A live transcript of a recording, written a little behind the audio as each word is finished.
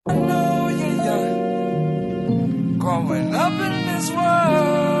growing up in this world,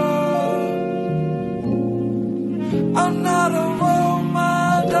 I'm not a role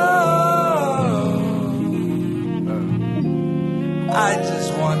model. I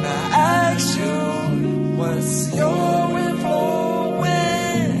just wanna ask you, what's your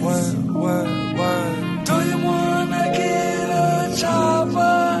influence? What? Do you wanna get a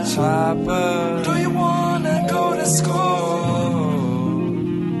chopper? Do you wanna go to school?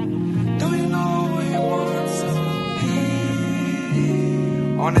 Do you know where you want to be?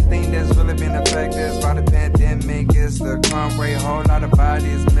 Only thing that's really been affected by the pandemic is the crime rate. Whole lot of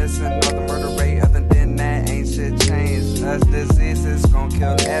bodies missing, all the murder rate. Other than that, ain't shit changed. As diseases gon'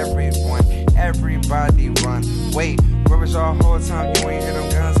 kill everyone. Everybody run. Wait, where was y'all whole time? You ain't hear them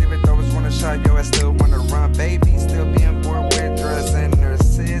guns, even though it's one shot. Yo, I still wanna run. Babies still being born with drugs in their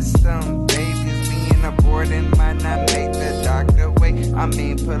system. Babies being aborted might not make the doctor wait. I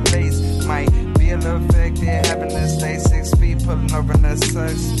mean, police might be a little affected, having to stay 6 feet, pulling over the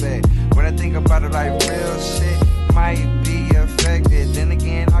suspect. When I think about it, like real shit might be affected. Then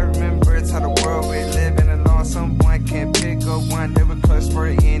again, I remember it's how the world we live in. Alone, someone can't pick up one. They would clutch for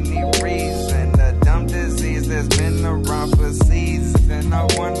any reason. A dumb disease that's been around for seasons, and I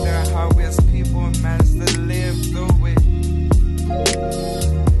wonder how its people manage to live through it.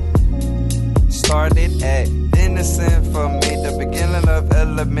 Started at innocent for me, the beginning of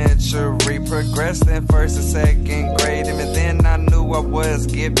elementary, progressed in first and second grade. Even then I knew I was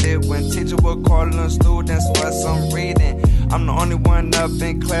gifted when teacher would call on students for some reading. I'm the only one up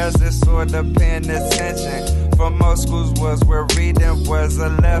in class that's sort of paying attention. For most schools was where reading was a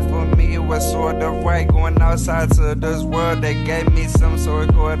left. For me it was sort of right. Going outside to this world, they gave me some sort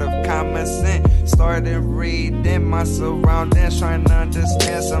of common sense. Started reading my surroundings, trying to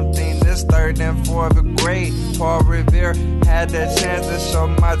understand something. This 3rd and 4th grade, Paul Revere had the chance to show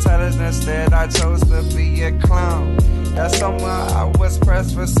my talents. Instead I chose to be a clown. That summer I was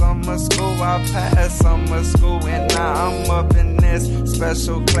pressed for summer school. I passed summer school and now I'm up in this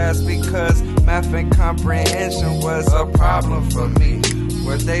special class because math and comprehension was a problem for me.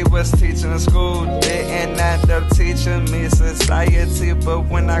 What they was teaching in school didn't end up teaching me society. But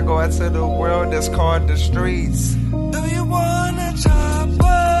when I go out to the world, it's called the streets. Do you want a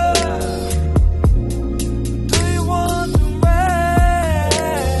chopper? Do you want the rags?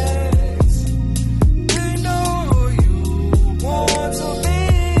 Do you know who you want to be?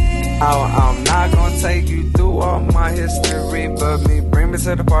 I'm not gonna take you through all my history, but bring me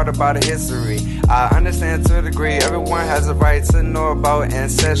to the part about the history. I understand to a degree, everyone has a right to know about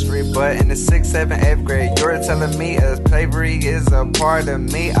ancestry, but in the 6th, 7th, 8th grade, you're telling me slavery is a part of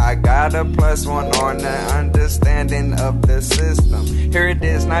me. I got a +1 on the understanding of the system. Here it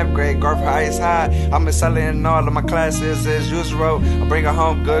is, 9th grade, Garth High is high. I'm excelling in all of my classes as usual. I bring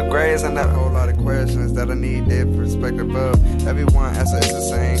home good grades and a whole lot of questions that I need their perspective of. Everyone answer is the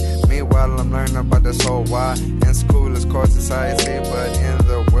same. Meanwhile, I'm learning about this whole why. In school it's called society, but in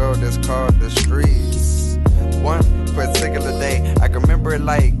the world it's called the streets. One particular day, I can remember it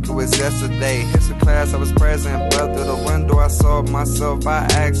like it was yesterday. History class, I was present, but through the window I saw myself. I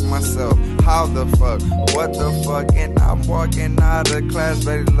asked myself, how the fuck, what the fuck? And I'm walking out of class,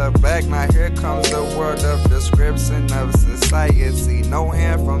 ready to look back. Now here comes the world of description of society. No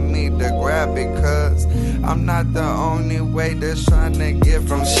hand from me to grab because I'm not the only way that's trying to get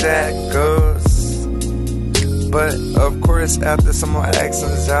from shackles. But of course, after some more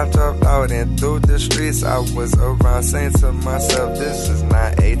actions, I dropped out and through the streets I was around saying to myself, this is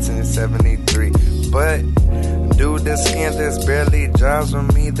not 1873. But due to skin that's barely jobs for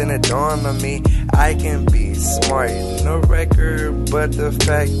me, then it dawned on me I can be smart. No record, but the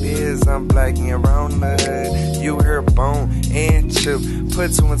fact is I'm blacking around the hood. You hear bone and chip,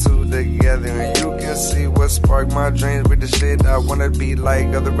 put 2 and 2 together, and you can see what sparked my dreams with the shit. I wanna be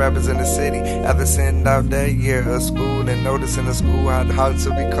like other rappers in the city. After sitting out that year of school and noticing the school how to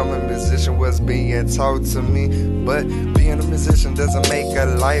become a musician was being taught to me. But being a musician doesn't make a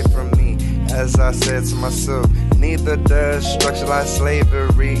life for me. As I said to myself, neither does structuralized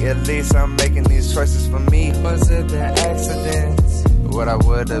slavery. At least I'm making these choices for me. Was it the accidents? What I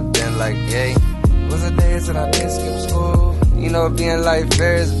would have been like, yay. Was it days that I did skip school? You know, being like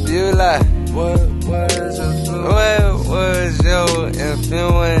Ferris Bueller. What was your influence? What was your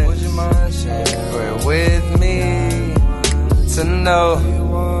influence? Would you mind sharing with me to know you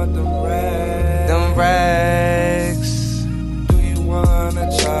want them rags? Do you want a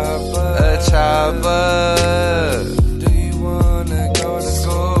chopper? A chopper. Do you wanna go to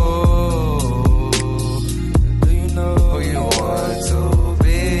school? Do you know who you want to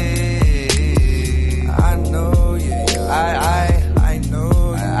be? I know you. I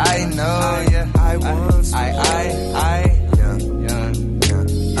know you. I want some. I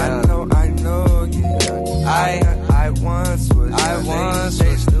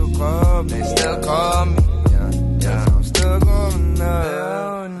love me. Yeah, I'm still going up.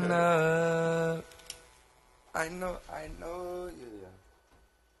 I know, yeah.